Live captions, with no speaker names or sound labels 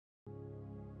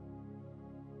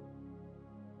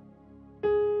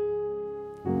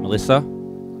Melissa,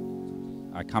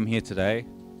 I come here today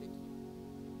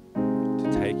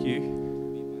to take you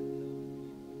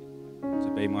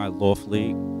to be my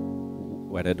lawfully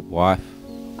wedded wife.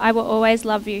 I will always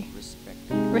love you,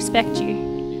 respect you,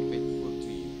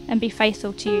 and be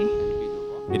faithful to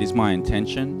you. It is my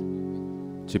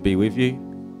intention to be with you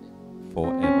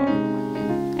forever.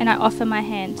 And I offer my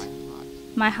hand,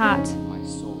 my heart,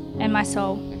 and my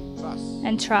soul,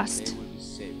 and trust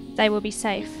they will be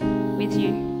safe with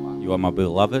you. You are my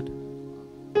beloved,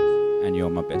 and you are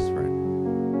my best friend.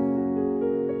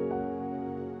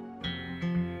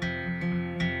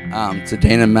 To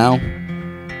Dean and Mel,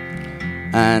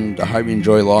 and I hope you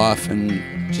enjoy life and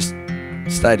just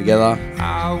stay together.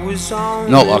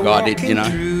 Not like I did, you know.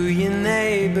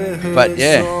 But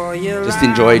yeah, just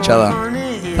enjoy each other.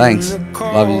 Thanks.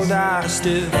 Love you.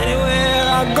 Anywhere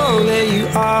I go, there you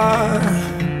are.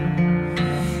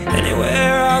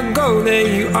 Anywhere I go, there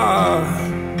you are.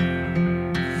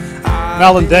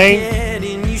 Mel and Dean,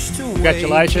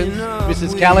 congratulations.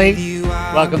 Mrs. Kelly,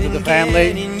 welcome to the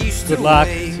family. Good luck.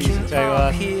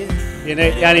 You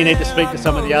only need to speak to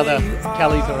some of the other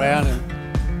Kellys around, and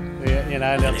you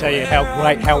know, they'll tell you how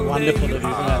great, how wonderful it is,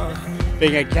 isn't it?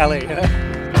 Being a Kelly. You know?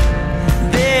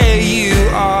 There you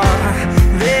are.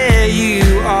 There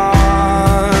you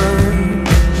are.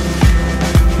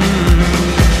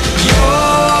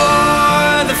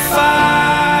 You're the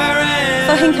fire.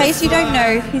 So in case you don't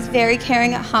know, he's very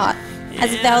caring at heart,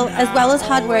 as well as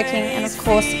hardworking, and of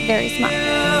course very smart.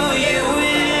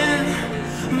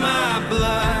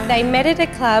 They met at a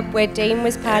club where Dean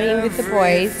was partying with the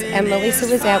boys and Melissa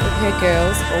was out with her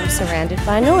girls, all surrounded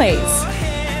by noise.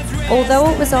 Although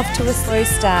it was off to a slow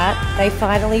start, they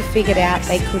finally figured out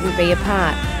they couldn't be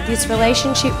apart. This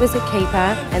relationship was a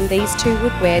keeper and these two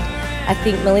would wed. I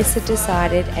think Melissa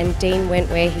decided and Dean went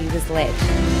where he was led.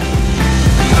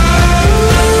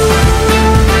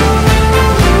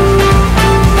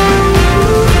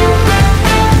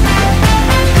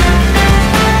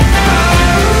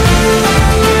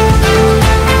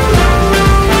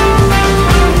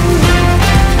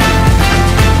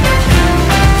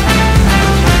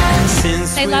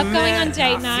 They love going on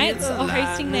date nights or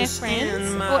hosting their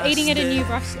friends or eating at a new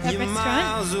restaurant,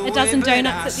 a dozen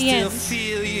donuts at the end.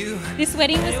 This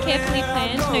wedding was carefully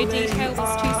planned, no detail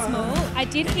was too small. I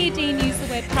did hear Dean use the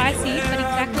word pricey, but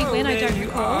exactly when I don't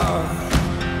recall.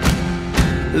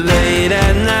 Late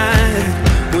at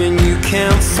night, when you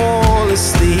can't fall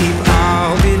asleep,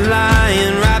 I'll be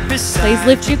lying right beside. Please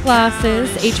lift your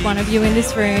glasses, each one of you in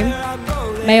this room.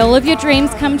 May all of your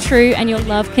dreams come true and your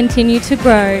love continue to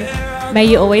grow. May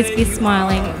you always be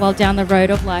smiling while down the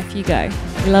road of life you go.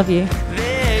 We love you.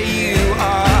 There you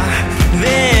are.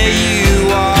 There you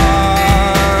are.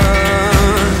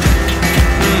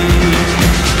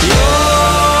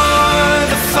 You're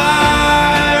the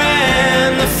fire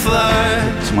and the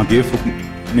flood. To my beautiful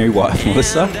new wife,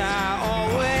 Melissa,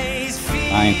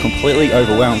 I am completely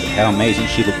overwhelmed at how amazing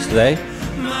she looks today.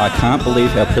 I can't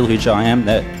believe how privileged I am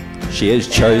that she has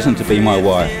chosen to be my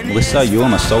wife. Melissa, you are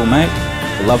my soulmate,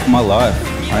 the love of my life.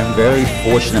 I am a very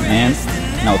fortunate man,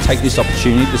 and I'll take this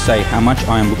opportunity to say how much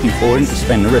I am looking forward to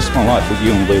spend the rest of my life with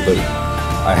you and Lulu.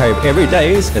 I hope every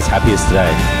day is as happy as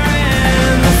today.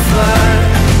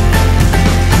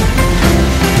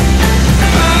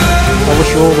 I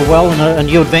wish you all the well in a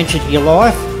new adventure to your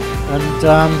life, and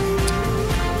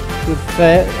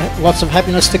with lots of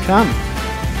happiness to come.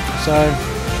 So,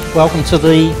 welcome to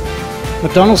the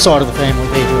McDonald's side of the family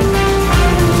there.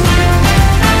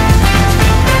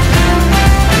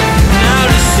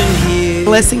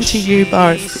 Blessing to you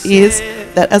both is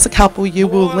that as a couple you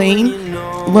will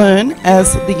learn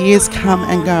as the years come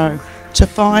and go to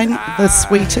find the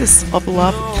sweetest of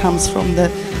love comes from the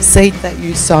seed that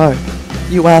you sow.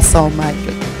 You are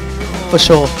soulmate, for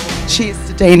sure. Cheers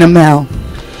to Dean and Mel.